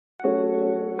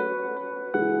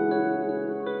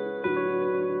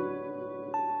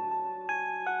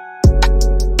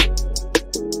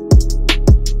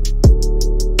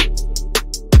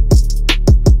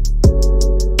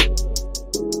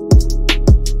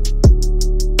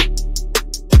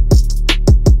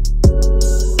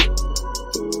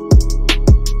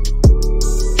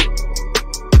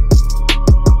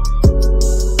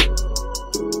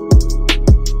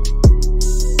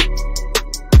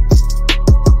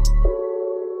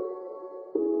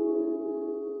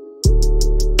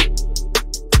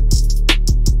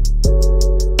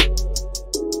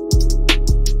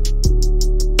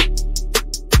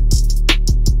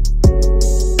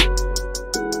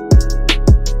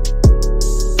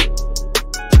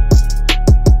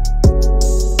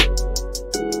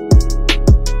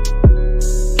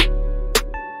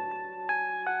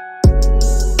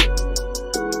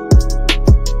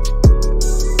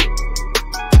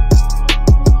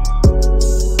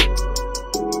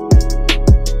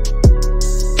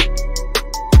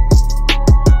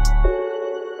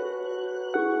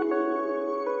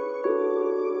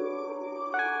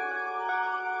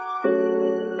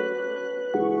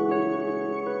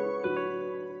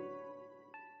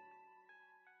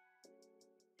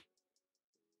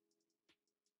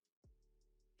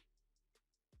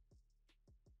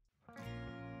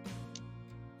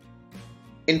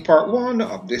In part 1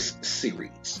 of this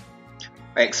series,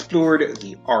 I explored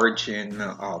the origin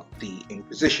of the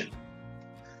Inquisition.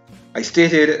 I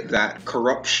stated that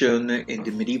corruption in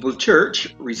the medieval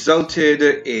church resulted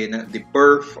in the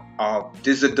birth of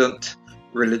dissident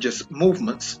religious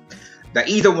movements that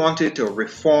either wanted to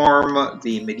reform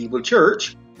the medieval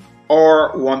church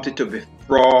or wanted to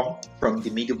withdraw from the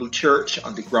medieval church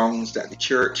on the grounds that the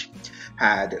church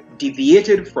had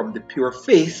deviated from the pure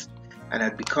faith and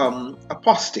had become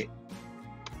apostate.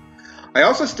 I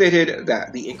also stated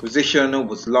that the Inquisition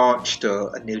was launched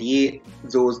to annihilate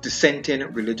those dissenting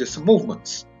religious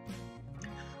movements.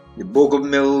 The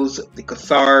Bogomils, the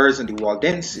Cathars, and the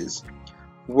Waldenses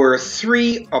were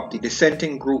three of the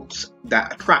dissenting groups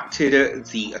that attracted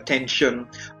the attention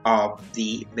of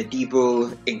the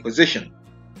medieval Inquisition.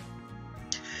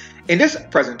 In this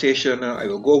presentation, I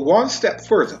will go one step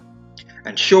further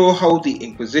and show how the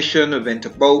Inquisition went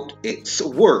about its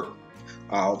work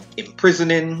of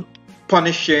imprisoning,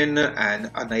 punishing,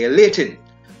 and annihilating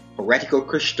heretical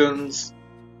Christians,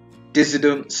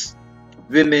 dissidents,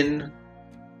 women,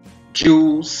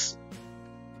 Jews,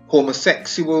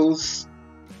 homosexuals,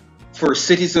 first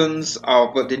citizens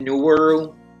of the New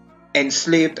World,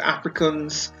 enslaved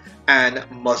Africans, and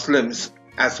Muslims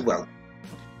as well.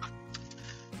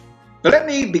 Now let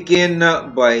me begin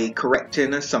by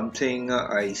correcting something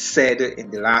I said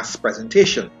in the last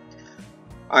presentation.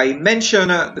 I mentioned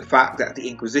the fact that the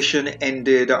Inquisition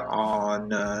ended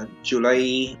on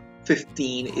July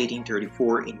 15,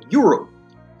 1834 in Europe.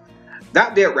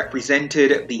 That date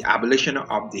represented the abolition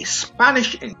of the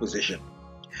Spanish Inquisition.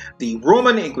 The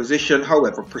Roman Inquisition,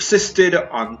 however, persisted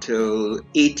until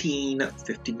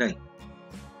 1859.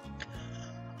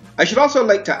 I should also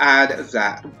like to add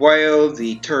that while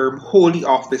the term Holy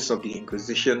Office of the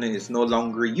Inquisition is no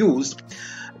longer used,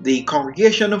 the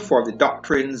Congregation for the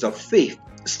Doctrines of Faith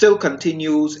still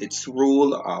continues its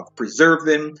role of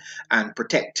preserving and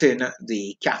protecting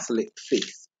the Catholic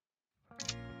faith.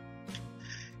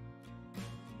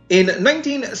 In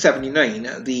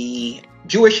 1979, the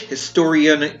Jewish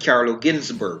historian Carlo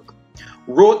Ginzburg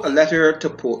wrote a letter to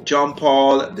Pope John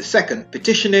Paul II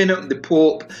petitioning the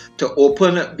Pope to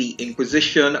open the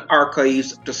Inquisition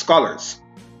archives to scholars.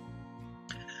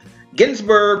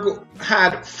 Ginzburg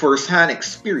had first-hand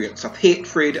experience of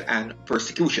hatred and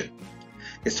persecution.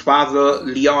 His father,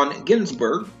 Leon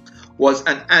Ginzburg, was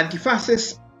an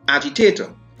anti-fascist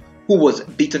agitator who was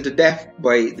beaten to death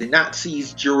by the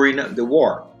Nazis during the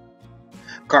war.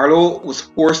 Carlo was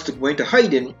forced to go into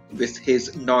hiding with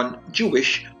his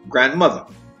non-Jewish grandmother.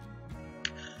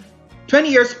 20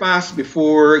 years passed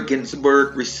before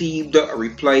Ginzburg received a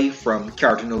reply from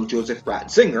Cardinal Joseph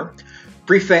Ratzinger,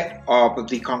 prefect of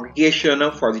the Congregation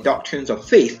for the Doctrines of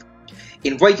Faith,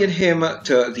 inviting him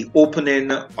to the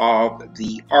opening of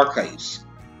the archives.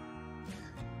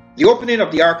 The opening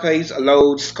of the archives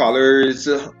allowed scholars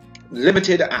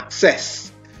limited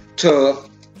access to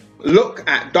look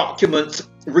at documents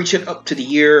reaching up to the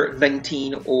year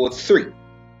 1903.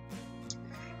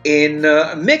 In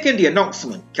making the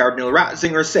announcement, Cardinal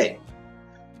Ratzinger said,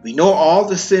 "We know all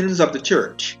the sins of the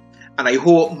Church, and I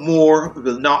hope more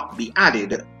will not be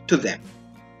added to them."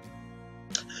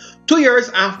 2 years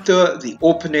after the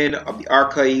opening of the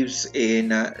archives in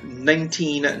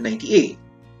 1998,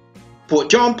 Pope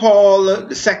John Paul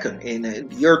II in the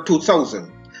year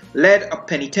 2000 led a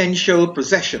penitential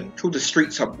procession through the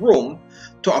streets of Rome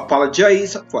to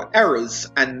apologize for errors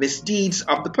and misdeeds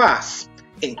of the past,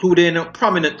 including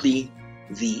prominently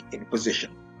the Inquisition.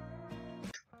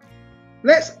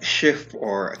 Let's shift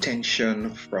our attention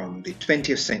from the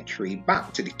 20th century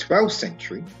back to the 12th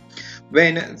century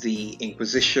when the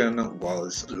Inquisition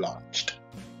was launched.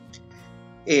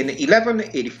 In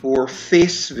 1184,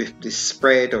 faced with the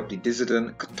spread of the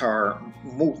dissident Cathar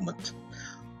movement,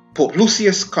 Pope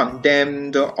Lucius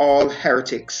condemned all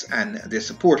heretics and their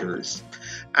supporters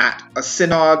at a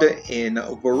synod in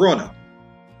Verona.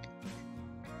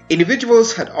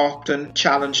 Individuals had often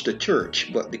challenged the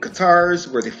church, but the Cathars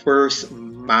were the first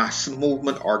mass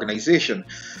movement organization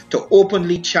to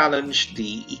openly challenge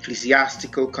the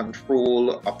ecclesiastical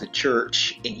control of the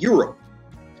church in Europe.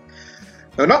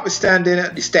 Now, notwithstanding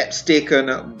the steps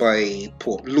taken by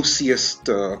Pope Lucius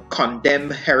to condemn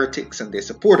heretics and their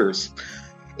supporters,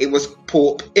 it was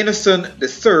Pope Innocent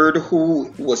III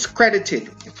who was credited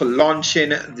for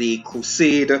launching the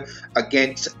crusade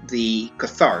against the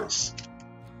Cathars.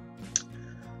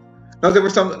 Now, there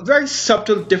were some very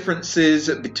subtle differences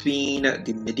between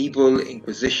the medieval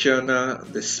Inquisition,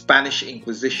 the Spanish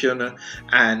Inquisition,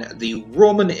 and the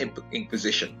Roman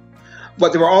Inquisition,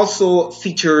 but there were also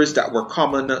features that were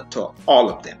common to all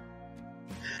of them.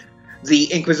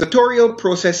 The inquisitorial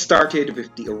process started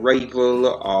with the arrival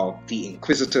of the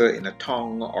inquisitor in a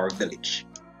town or village.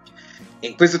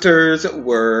 Inquisitors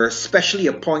were specially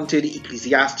appointed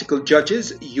ecclesiastical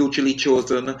judges, usually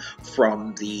chosen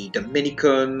from the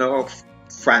Dominican or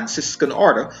Franciscan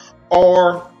order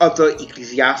or other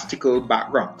ecclesiastical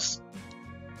backgrounds.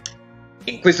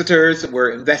 Inquisitors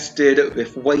were invested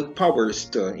with wide powers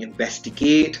to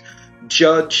investigate,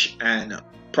 judge, and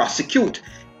prosecute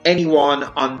anyone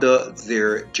under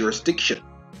their jurisdiction.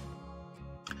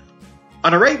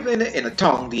 On arriving in a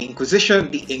town, the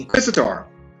inquisitor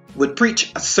would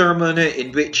preach a sermon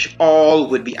in which all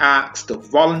would be asked to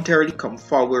voluntarily come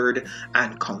forward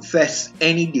and confess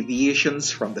any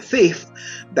deviations from the faith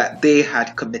that they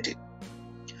had committed.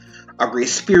 A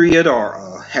grace period or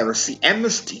a heresy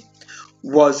amnesty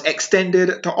was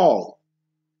extended to all.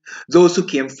 Those who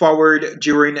came forward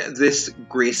during this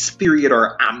grace period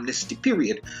or amnesty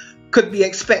period could be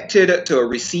expected to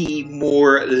receive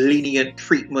more lenient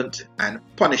treatment and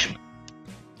punishment.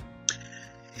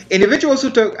 Individuals who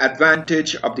took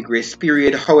advantage of the grace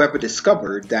period, however,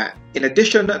 discovered that in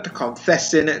addition to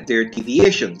confessing their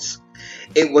deviations,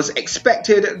 it was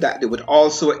expected that they would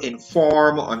also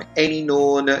inform on any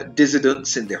known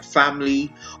dissidents in their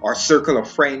family or circle of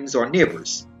friends or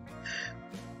neighbors.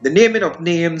 The naming of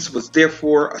names was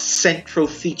therefore a central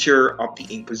feature of the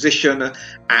Inquisition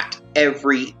at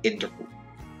every interval.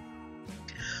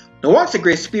 Now, once the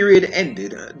grace period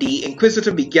ended, the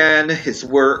Inquisitor began his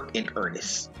work in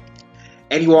earnest.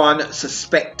 Anyone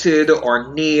suspected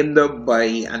or named by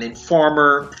an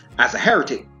informer as a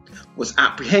heretic was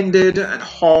apprehended and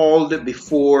hauled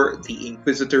before the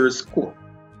Inquisitor's court.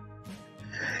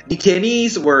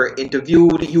 Detainees were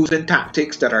interviewed using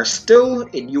tactics that are still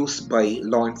in use by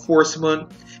law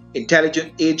enforcement,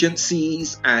 intelligence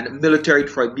agencies, and military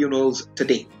tribunals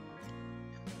today.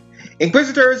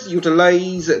 Inquisitors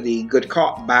utilize the good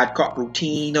cop, bad cop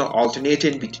routine,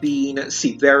 alternating between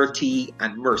severity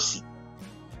and mercy.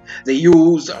 They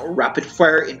use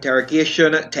rapid-fire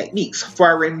interrogation techniques,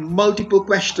 firing multiple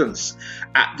questions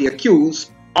at the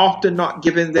accused, often not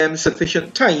giving them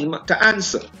sufficient time to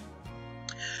answer.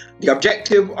 The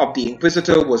objective of the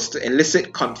Inquisitor was to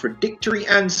elicit contradictory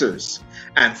answers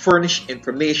and furnish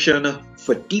information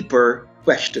for deeper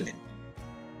questioning.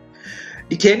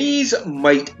 Detainees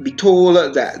might be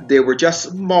told that they were just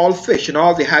small fish and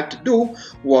all they had to do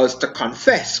was to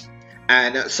confess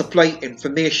and supply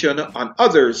information on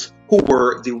others who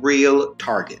were the real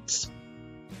targets.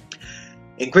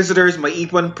 Inquisitors might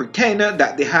even pretend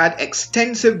that they had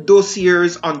extensive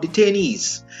dossiers on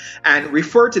detainees and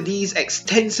refer to these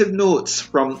extensive notes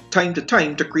from time to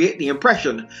time to create the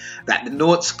impression that the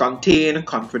notes contain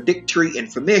contradictory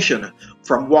information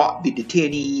from what the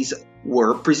detainees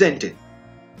were presenting.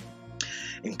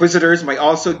 Inquisitors might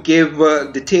also give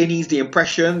detainees the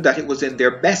impression that it was in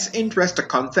their best interest to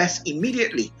confess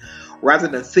immediately rather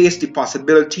than face the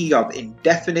possibility of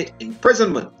indefinite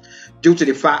imprisonment due to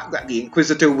the fact that the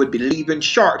Inquisitor would be leaving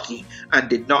shortly and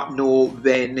did not know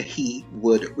when he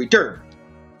would return.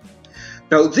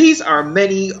 Now, these are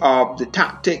many of the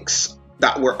tactics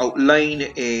that were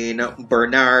outlined in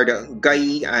Bernard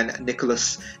Guy and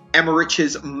Nicholas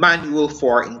Emmerich's Manual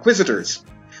for Inquisitors,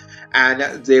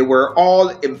 and they were all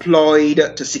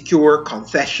employed to secure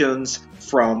confessions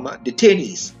from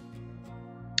detainees.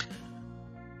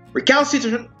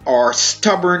 Recalcitrant or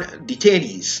stubborn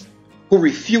detainees who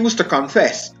refused to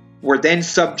confess were then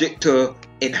subject to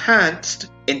enhanced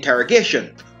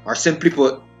interrogation, or simply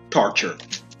put, torture.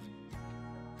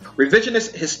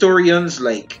 Revisionist historians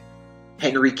like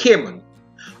Henry Kamen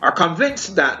are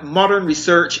convinced that modern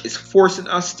research is forcing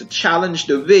us to challenge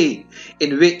the way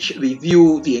in which we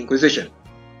view the Inquisition.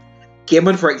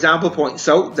 Kamen, for example, points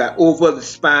out that over the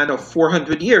span of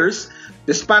 400 years,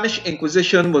 the Spanish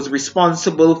Inquisition was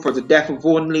responsible for the death of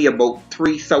only about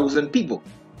 3,000 people.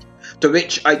 To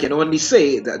which I can only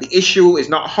say that the issue is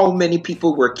not how many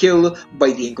people were killed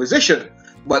by the Inquisition,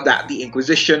 but that the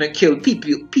Inquisition killed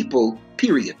people,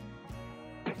 period.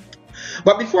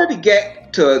 But before we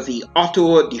get to the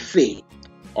auto de fe,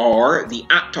 or the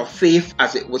act of faith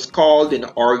as it was called in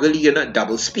Orwellian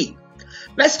doublespeak,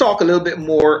 let's talk a little bit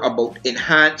more about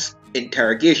enhanced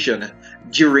interrogation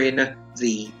during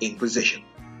the Inquisition.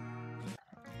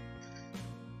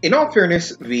 In all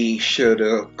fairness, we should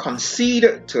concede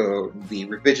to the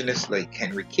revisionists like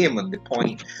Henry Kamen the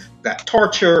point that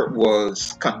torture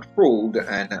was controlled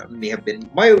and may have been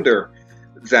milder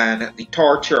than the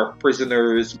torture of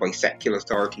prisoners by secular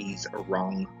authorities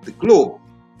around the globe.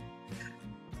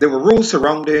 There were rules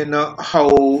surrounding how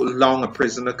long a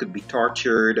prisoner could be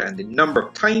tortured and the number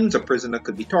of times a prisoner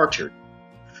could be tortured.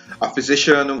 A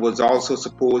physician was also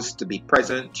supposed to be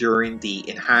present during the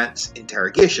enhanced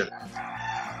interrogation.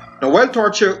 Now, while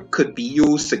torture could be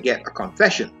used to get a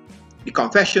confession, the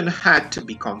confession had to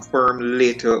be confirmed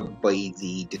later by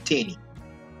the detainee.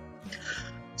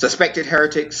 Suspected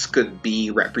heretics could be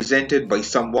represented by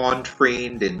someone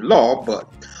trained in law, but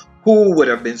who would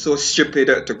have been so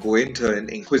stupid to go into an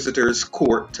inquisitor's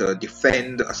court to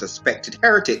defend a suspected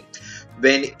heretic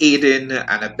when aiding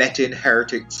and abetting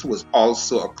heretics was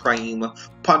also a crime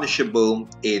punishable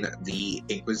in the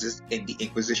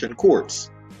Inquisition courts?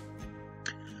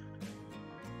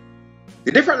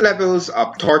 The different levels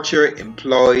of torture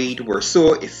employed were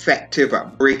so effective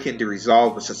at breaking the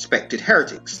resolve of suspected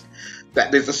heretics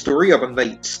that there's a story of a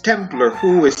Knights Templar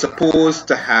who is supposed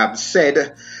to have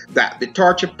said that the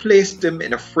torture placed him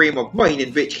in a frame of mind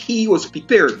in which he was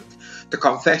prepared to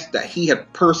confess that he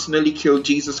had personally killed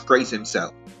Jesus Christ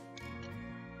himself.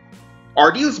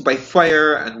 Ordeals by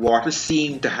fire and water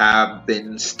seem to have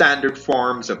been standard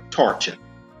forms of torture.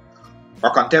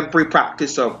 Our contemporary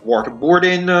practice of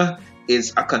waterboarding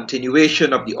is a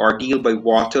continuation of the ordeal by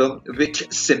water,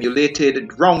 which simulated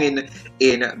drowning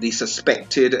in the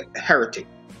suspected heretic.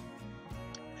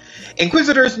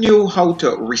 Inquisitors knew how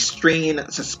to restrain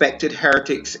suspected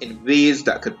heretics in ways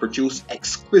that could produce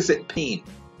exquisite pain.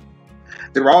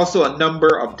 There were also a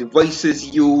number of devices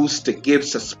used to give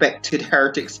suspected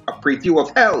heretics a preview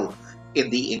of hell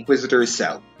in the inquisitor's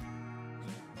cell.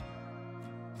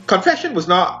 Confession was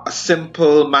not a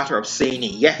simple matter of saying,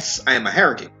 "Yes, I am a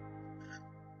heretic."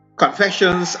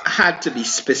 Confessions had to be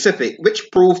specific, which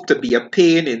proved to be a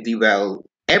pain in the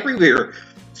everywhere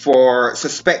for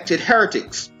suspected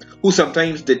heretics who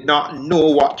sometimes did not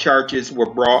know what charges were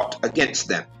brought against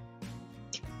them.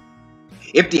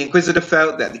 If the inquisitor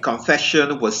felt that the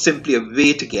confession was simply a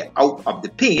way to get out of the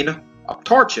pain of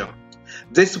torture,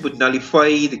 this would nullify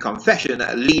the confession,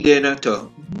 leading to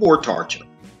more torture.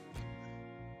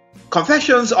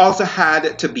 Confessions also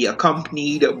had to be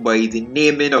accompanied by the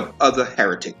naming of other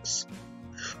heretics.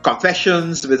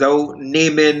 Confessions without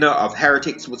naming of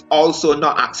heretics was also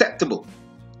not acceptable.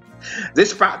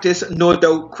 This practice no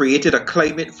doubt created a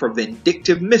climate for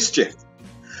vindictive mischief.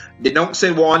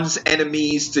 Denouncing one's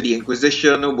enemies to the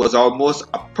Inquisition was almost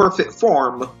a perfect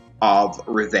form of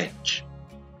revenge.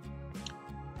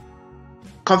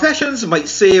 Confessions might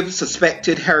save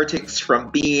suspected heretics from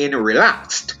being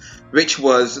relaxed, which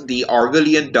was the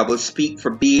Orwellian doublespeak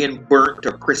for being burnt to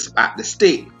a crisp at the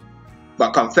stake.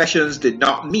 But confessions did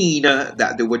not mean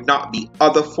that there would not be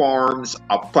other forms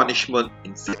of punishment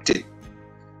inflicted.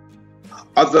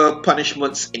 Other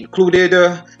punishments included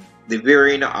the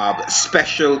wearing of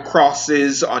special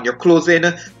crosses on your clothing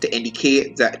to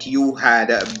indicate that you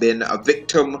had been a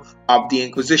victim of the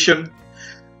Inquisition.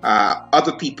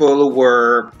 Other people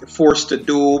were forced to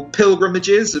do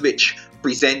pilgrimages, which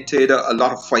presented a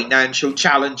lot of financial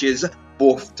challenges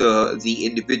both to the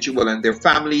individual and their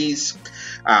families.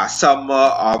 Some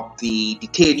of the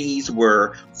detainees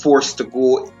were forced to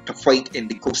go to fight in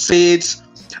the Crusades.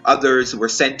 Others were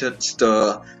sentenced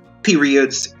to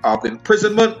periods of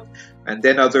imprisonment, and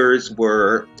then others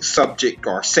were subject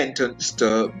or sentenced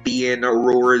to being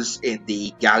rowers in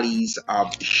the galleys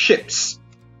of ships.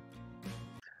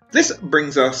 This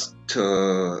brings us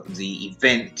to the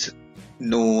event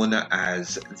known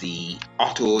as the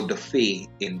auto de fe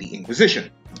in the Inquisition.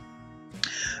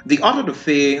 The auto de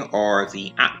fe, or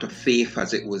the act of faith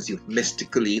as it was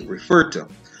euphemistically referred to,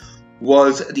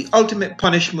 was the ultimate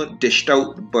punishment dished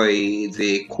out by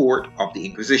the court of the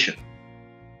Inquisition.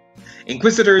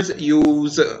 Inquisitors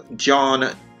use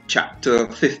John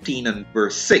chapter 15 and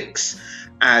verse 6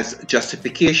 as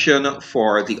justification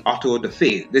for the auto de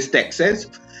fe. This text says,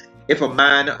 "If a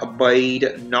man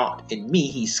abide not in me,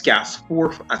 he is cast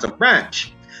forth as a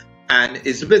branch, and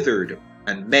is withered,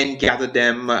 and men gather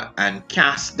them and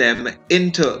cast them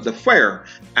into the fire,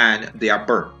 and they are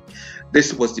burnt."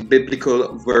 This was the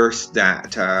biblical verse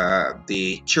that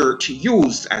the church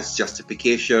used as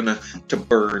justification to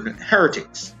burn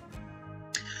heretics.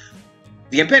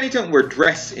 The impenitent were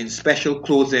dressed in special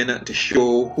clothing to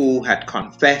show who had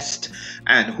confessed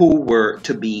and who were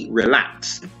to be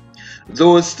relaxed.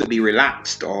 Those to be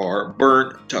relaxed or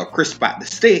burnt to a crisp at the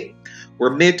stake were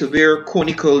made to wear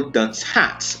conical dunce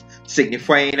hats,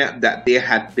 signifying that they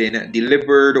had been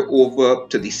delivered over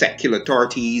to the secular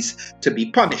authorities to be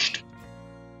punished.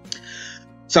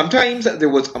 Sometimes there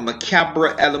was a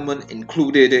macabre element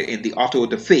included in the auto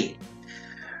de fe.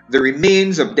 The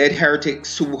remains of dead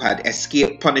heretics who had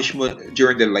escaped punishment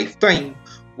during their lifetime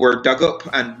were dug up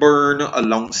and burned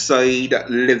alongside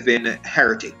living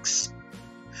heretics.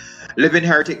 Living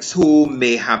heretics who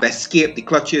may have escaped the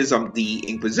clutches of the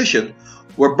Inquisition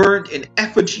were burnt in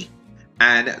effigy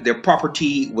and their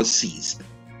property was seized.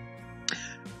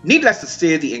 Needless to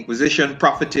say, the Inquisition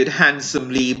profited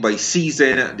handsomely by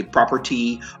seizing the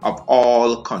property of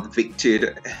all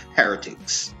convicted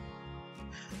heretics.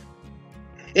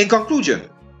 In conclusion,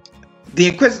 the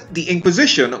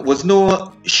Inquisition was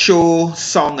no show,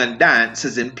 song and dance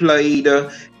as implied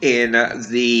in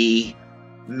the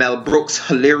Mel Brooks'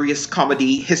 hilarious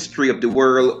comedy History of the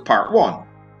World Part 1.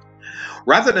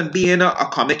 Rather than being a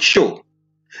comic show,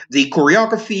 the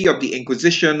choreography of the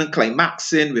Inquisition,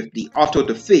 climaxing with the auto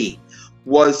de fe,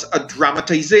 was a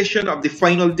dramatization of the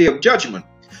final day of judgment,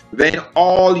 when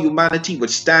all humanity would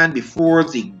stand before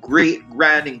the great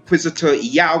Grand Inquisitor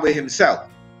Yahweh himself.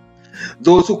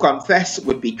 Those who confess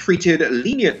would be treated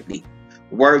leniently,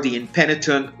 while the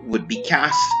impenitent would be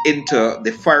cast into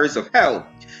the fires of hell,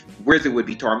 where they would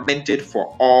be tormented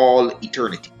for all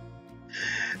eternity.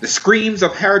 The screams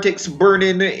of heretics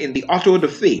burning in the auto de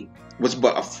fe was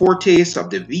but a foretaste of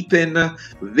the weeping,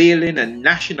 wailing, and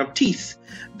gnashing of teeth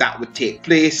that would take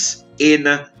place in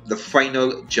the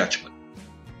final judgment.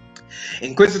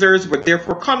 Inquisitors were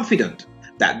therefore confident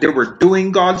that they were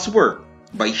doing God's work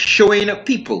by showing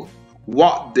people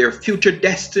what their future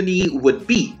destiny would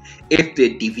be if they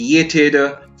deviated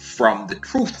from the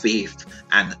true faith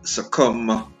and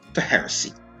succumbed to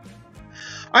heresy.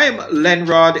 I am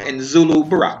Lenrod Nzulu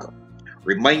Baraka,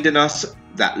 reminding us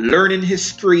that learning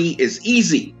history is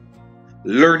easy.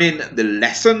 Learning the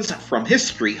lessons from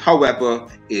history, however,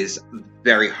 is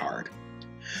very hard.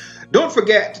 Don't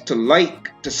forget to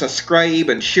like, to subscribe,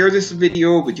 and share this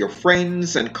video with your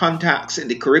friends and contacts in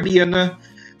the Caribbean,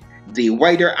 the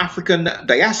wider African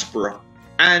diaspora,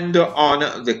 and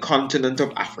on the continent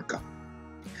of Africa.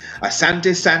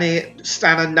 Asante Sane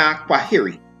Stanana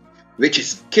Kwaheri, which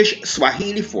is Kish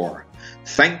Swahili for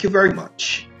thank you very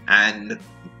much and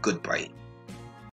goodbye.